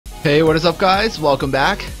Hey, what is up guys? Welcome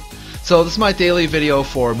back. So this is my daily video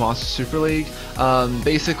for Monster Super League.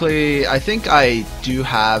 Basically, I think I do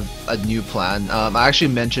have a new plan. I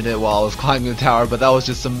actually mentioned it while I was climbing the tower, but that was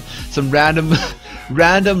just some random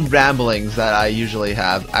random ramblings that I usually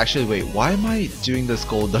have. Actually, wait, why am I doing this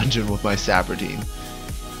gold dungeon with my Sapper team?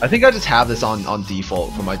 I think I just have this on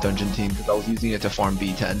default for my dungeon team because I was using it to farm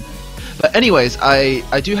B10. But anyways,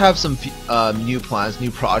 I do have some new plans,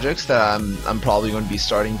 new projects that I'm probably going to be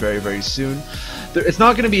starting very soon. It's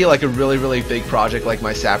not going to be like a really big project like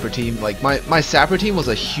my Sapper team. Like my Sapper team was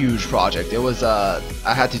a huge project. It was I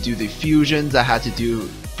had to do the fusions, I had to do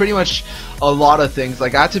pretty much a lot of things.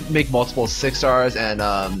 Like I had to make multiple 6 stars and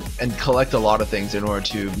collect a lot of things in order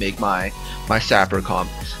to make my Sapper comp.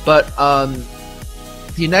 But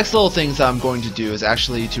the next little things that I'm going to do is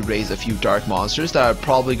actually to raise a few dark monsters that I'm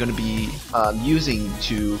probably going to be using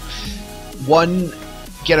to, 1,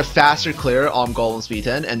 get a faster clear on Golem Speed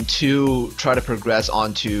 10, and 2, try to progress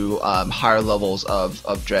onto higher levels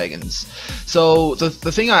of dragons. So the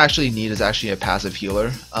thing I actually need is actually a passive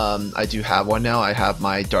healer. I do have one now. I have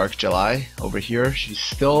my Dark July over here. She's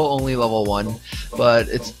still only level 1, but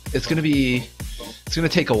it's gonna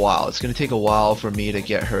take a while. It's gonna take a while for me to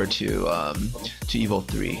get her to Evo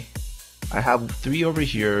 3. I have 3 over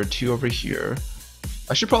here, 2 over here.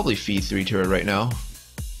 I should probably feed 3 to her right now.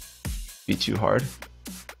 Be too hard.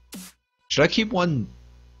 Should I keep one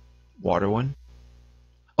water one?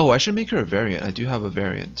 Oh, I should make her a variant. I do have a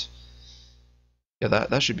variant. Yeah,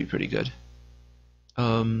 that should be pretty good.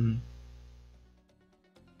 I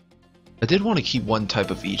did want to keep one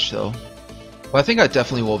type of each though. Well, I think I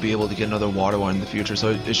definitely will be able to get another water one in the future, so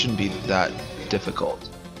it shouldn't be that difficult.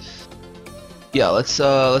 Yeah, let's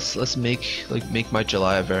make my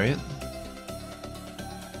July a variant.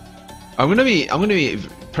 I'm gonna be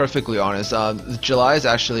perfectly honest. The Julys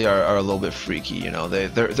actually are a little bit freaky. You know,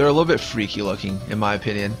 they're a little bit freaky looking, in my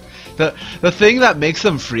opinion. The thing that makes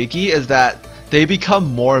them freaky is that they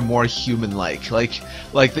become more and more human-like. Like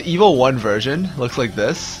the Evo 1 version looks like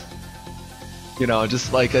this. You know,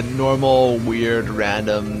 just like a normal, weird,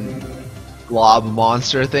 random blob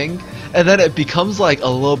monster thing, and then it becomes like a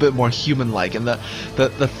little bit more human-like, and the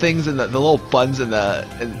things in the little buns in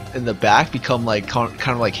the back become like kind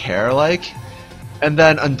of like hair-like, and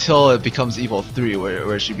then until it becomes Evo 3,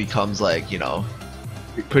 where she becomes like, you know,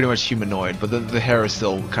 pretty much humanoid, but the hair is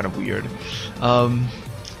still kind of weird. I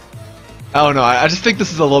don't know. I just think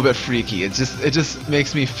this is a little bit freaky. It just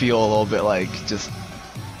makes me feel a little bit like just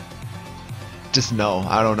no,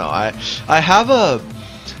 I don't know. I have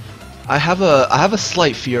a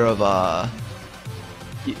slight fear of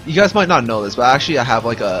you guys might not know this, but actually I have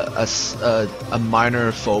like a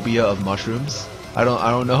minor phobia of mushrooms. I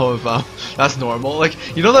don't know if that's normal. Like,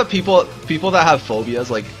 you know that people that have phobias,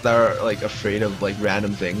 like that are like afraid of like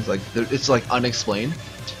random things, like it's like unexplained.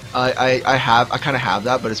 I kind of have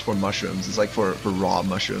that, but it's for mushrooms. It's like for raw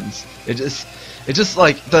mushrooms. It just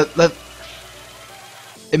like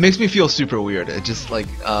it makes me feel super weird. It just like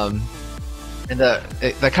and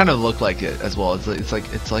that kind of looked like it as well. It's like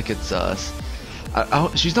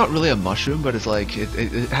she's not really a mushroom, but it's like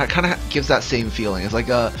it kind of gives that same feeling. It's like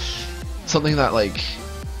something that like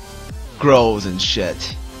grows and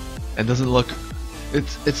shit and doesn't look.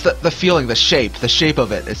 It's the feeling, the shape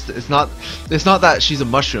of it. It's not that she's a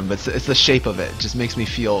mushroom, but it's the shape of it. It just makes me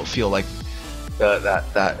feel like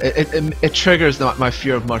it triggers my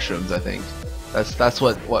fear of mushrooms, I think. That's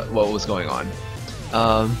what was going on.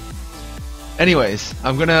 Anyways,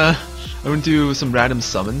 I'm gonna do some random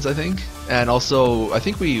summons, I think, and also I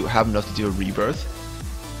think we have enough to do a rebirth.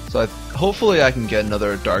 So hopefully I can get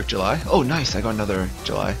another Dark July. Oh, nice! I got another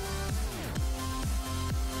July.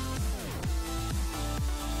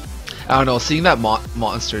 I don't know. Seeing that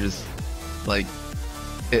monster just like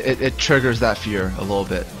it triggers that fear a little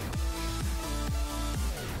bit.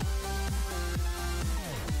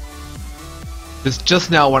 Just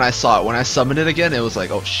now when I saw it, when I summoned it again, it was like,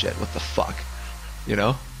 oh shit, what the fuck? You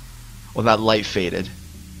know? When that light faded.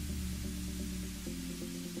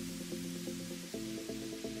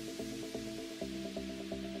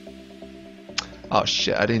 Oh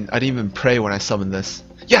shit, I didn't even pray when I summoned this.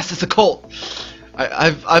 Yes, it's a cult!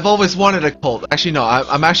 I've always wanted a cult. Actually no,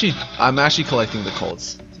 I'm actually collecting the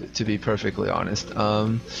cults, to be perfectly honest.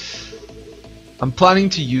 I'm planning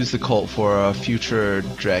to use the cult for a future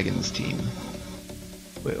Dragons team.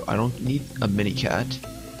 Wait, I don't need a mini cat.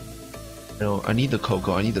 No, I need the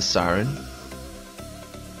Coco. I need the Siren.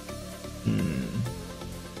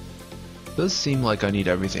 Does seem like I need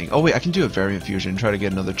everything. Oh wait, I can do a variant fusion. Try to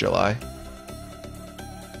get another July.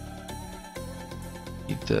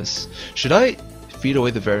 Need this. Should I feed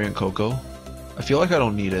away the variant Coco? I feel like I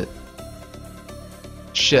don't need it.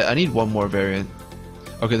 Shit, I need one more variant.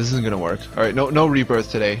 Okay, this isn't gonna work. Alright, no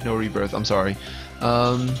rebirth today. No rebirth, I'm sorry.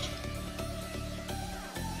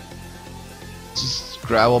 Just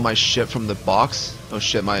grab all my shit from the box. Oh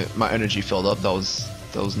shit, my energy filled up. That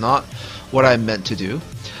was not what I meant to do.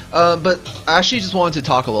 But I actually just wanted to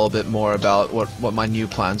talk a little bit more about what my new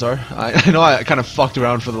plans are. I know I kind of fucked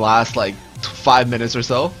around for the last like 5 minutes or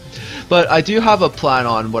so, but I do have a plan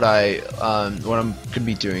on what I'm gonna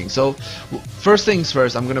be doing. So first things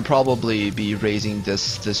first, I'm gonna probably be raising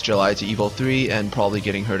this July to Evo 3 and probably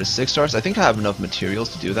getting her to 6 stars. I think I have enough materials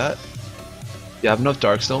to do that. Yeah, I have enough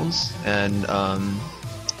Darkstones and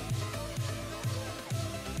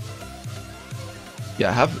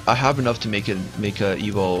yeah, I have enough to make a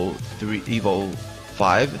Evo 3, Evo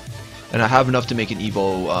 5, and I have enough to make an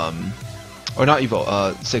Evo or not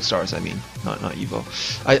Evo, 6 stars. I mean, not Evo.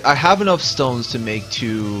 I have enough stones to make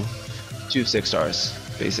two 6 stars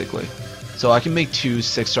basically, so I can make 2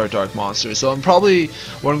 6-star dark monsters. So I'm probably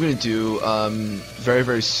what I'm gonna do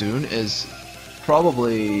very soon is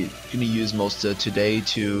probably gonna use most of today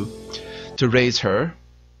to raise her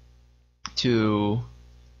to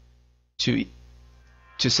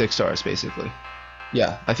 6 stars basically.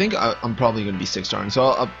 Yeah, I think I'm probably going to be 6-starring.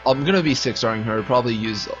 So I'm going to be 6-starring her, probably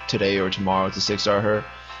use today or tomorrow to 6-star her.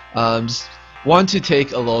 Just want to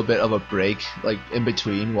take a little bit of a break, like in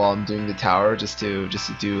between while I'm doing the tower, just to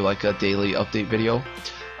do like a daily update video.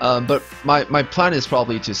 But my plan is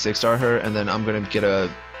probably to 6-star her, and then I'm going to get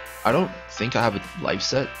I don't think I have a life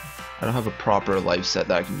set. I don't have a proper life set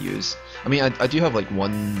that I can use. I mean, I do have like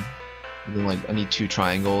one, and then like I need 2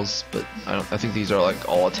 triangles, but I think these are like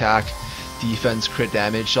all attack, defense, crit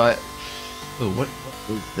damage. So what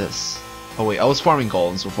is this? Oh wait, I was farming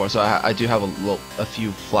golems before, so I do have a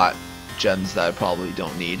few flat gems that I probably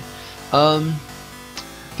don't need.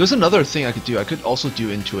 There's another thing I could do. I could also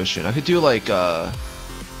do intuition. I could do like wait,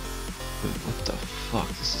 what the fuck?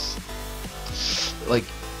 This is like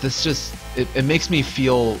it makes me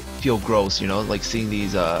feel gross, you know, like seeing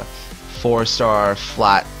these 4-star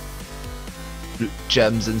flat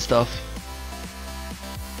gems and stuff.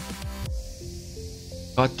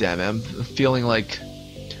 God damn it, I'm feeling like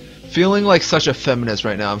such a feminist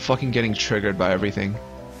right now. I'm fucking getting triggered by everything.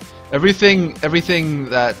 Everything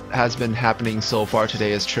that has been happening so far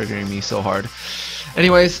today is triggering me so hard.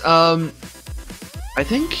 Anyways, I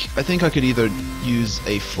think I could either use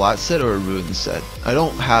a flat set or a ruin set. I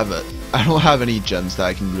don't have any gems that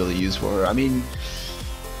I can really use for her. I mean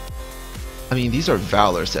these are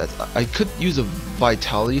Valor sets. I could use a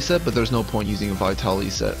Vitality set, but there's no point using a Vitality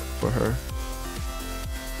set for her.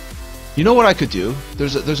 You know what I could do?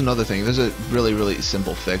 There's another thing. There's a really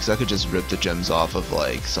simple fix. I could just rip the gems off of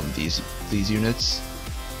like some of these units.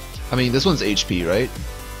 I mean, this one's HP, right?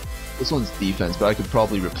 This one's defense, but I could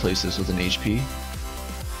probably replace this with an HP.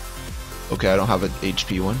 Okay, I don't have an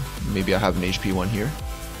HP one. Maybe I have an HP one here.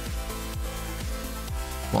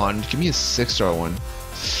 Come on, give me a 6-star one.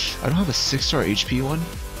 I don't have a 6-star HP one.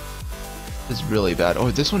 It's really bad.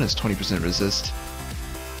 Oh, this one has 20% resist.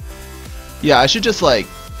 Yeah, I should just like,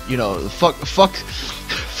 you know, fuck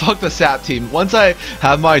the SAP team. Once I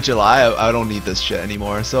have my July, I don't need this shit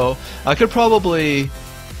anymore. So I could probably,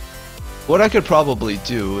 what I could probably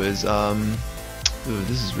do is, ooh,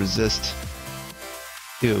 this is resist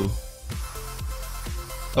 2.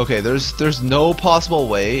 Okay, there's no possible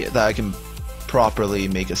way that I can properly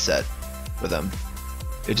make a set for them.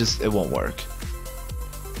 It won't work.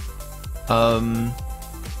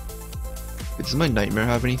 Does my nightmare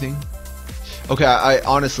have anything? Okay, I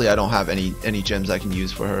honestly don't have any gems I can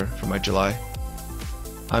use for her for my July.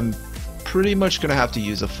 I'm pretty much gonna have to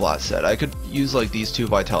use a flat set. I could use like these 2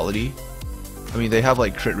 vitality. I mean, they have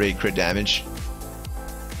like crit rate, crit damage,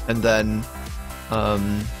 and then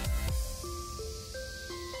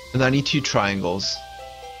I need 2 triangles.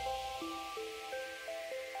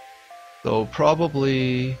 So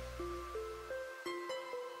probably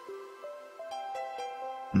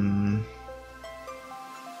I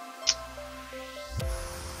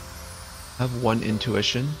have 1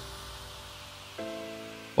 intuition.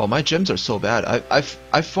 Well, my gems are so bad.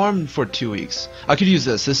 I've farmed for 2 weeks. I could use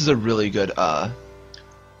this. This is a really good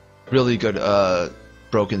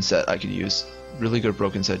broken set I could use. Really good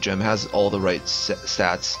broken set gem. It has all the right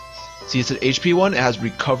stats. See, it's an HP one. It has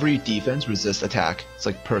recovery, defense, resist, attack. It's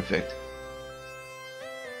like perfect.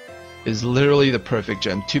 It's literally the perfect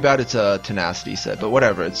gem. Too bad it's a tenacity set, but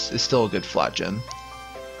whatever. It's still a good flat gem.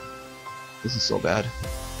 This is so bad.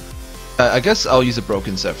 I guess I'll use a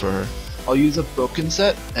broken set for her. I'll use a broken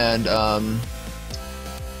set and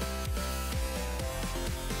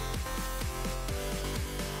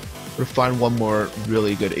Or find one more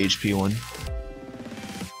really good HP one.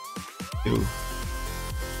 Ooh.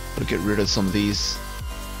 Gotta get rid of some of these.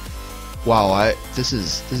 Wow, this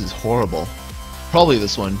is horrible. Probably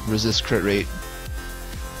this one, resist crit rate.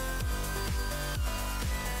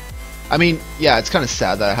 I mean, yeah, it's kind of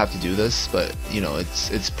sad that I have to do this, but you know,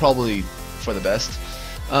 it's probably for the best.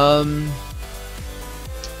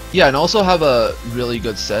 Yeah, and also have a really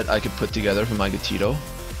good set I could put together for my Gatito.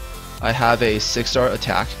 I have a 6-star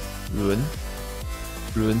attack ruin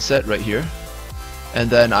set right here, and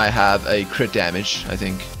then I have a crit damage. I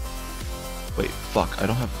think. Wait, fuck! I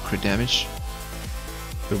don't have crit damage.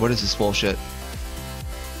 Wait, what is this bullshit?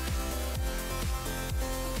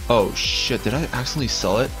 Oh shit! Did I accidentally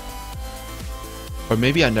sell it? Or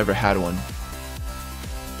maybe I never had one.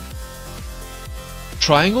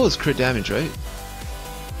 Triangle is crit damage, right?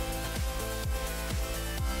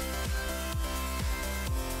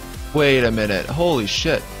 Wait a minute, holy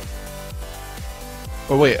shit.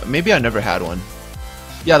 Or wait, maybe I never had one.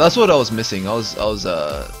 Yeah, that's what I was missing. I was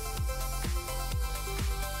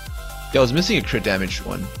missing a crit damage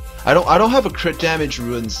one. I don't have a crit damage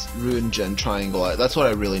ruin gen triangle. That's what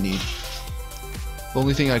I really need. The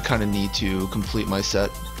only thing I kind of need to complete my set.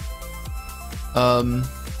 But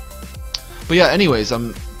yeah, anyways,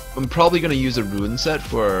 I'm probably gonna use a ruin set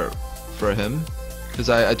for him, because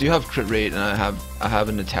I do have crit rate and I have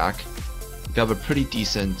an attack. I have a pretty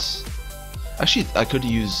decent. Actually, I could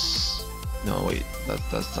use. No, wait,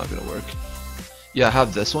 that's not gonna work. Yeah, I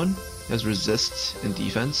have this one. It has resist and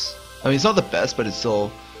defense. I mean, it's not the best, but it's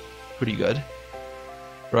still pretty good.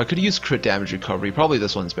 Or I could use crit damage recovery. Probably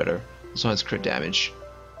this one's better. This one has crit damage.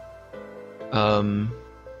 And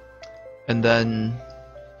then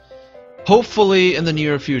hopefully in the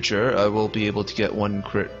near future I will be able to get one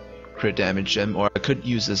crit damage gem, or I could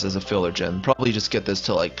use this as a filler gem. Probably just get this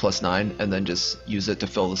to like +9 and then just use it to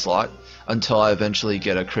fill the slot until I eventually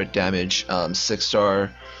get a crit damage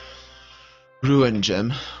 6-star ruin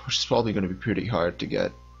gem, which is probably going to be pretty hard to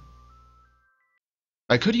get.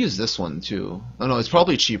 I could use this one too. Oh no, it's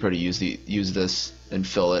probably cheaper to use this and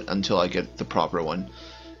fill it until I get the proper one.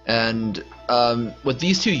 And with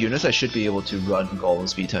these two units, I should be able to run Golem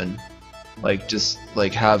Speed 10. Like just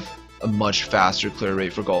like have a much faster clear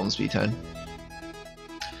rate for Golem Speed 10.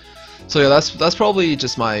 So yeah, that's probably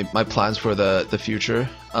just my plans for the future.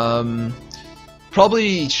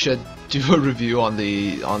 Probably should do a review on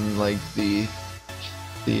the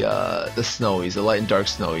snowies, the light and dark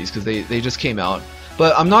snowies, because they just came out.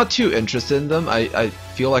 But I'm not too interested in them. I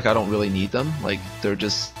feel like I don't really need them. Like they're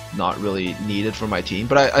just not really needed for my team.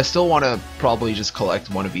 But I still want to probably just collect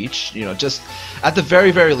one of each. You know, just at the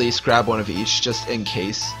very least grab one of each, just in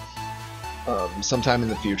case sometime in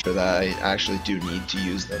the future that I actually do need to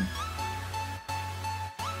use them.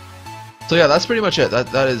 So yeah, that's pretty much it.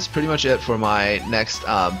 That is pretty much it for my next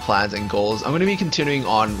plans and goals. I'm going to be continuing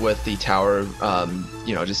on with the tower,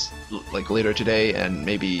 you know, just like later today and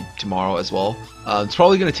maybe tomorrow as well. It's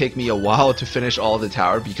probably going to take me a while to finish all the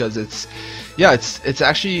tower because it's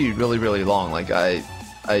actually really long. Like I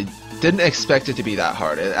didn't expect it to be that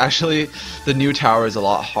hard. Actually, the new tower is a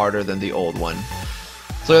lot harder than the old one.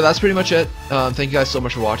 So yeah, that's pretty much it. Thank you guys so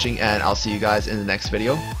much for watching, and I'll see you guys in the next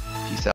video.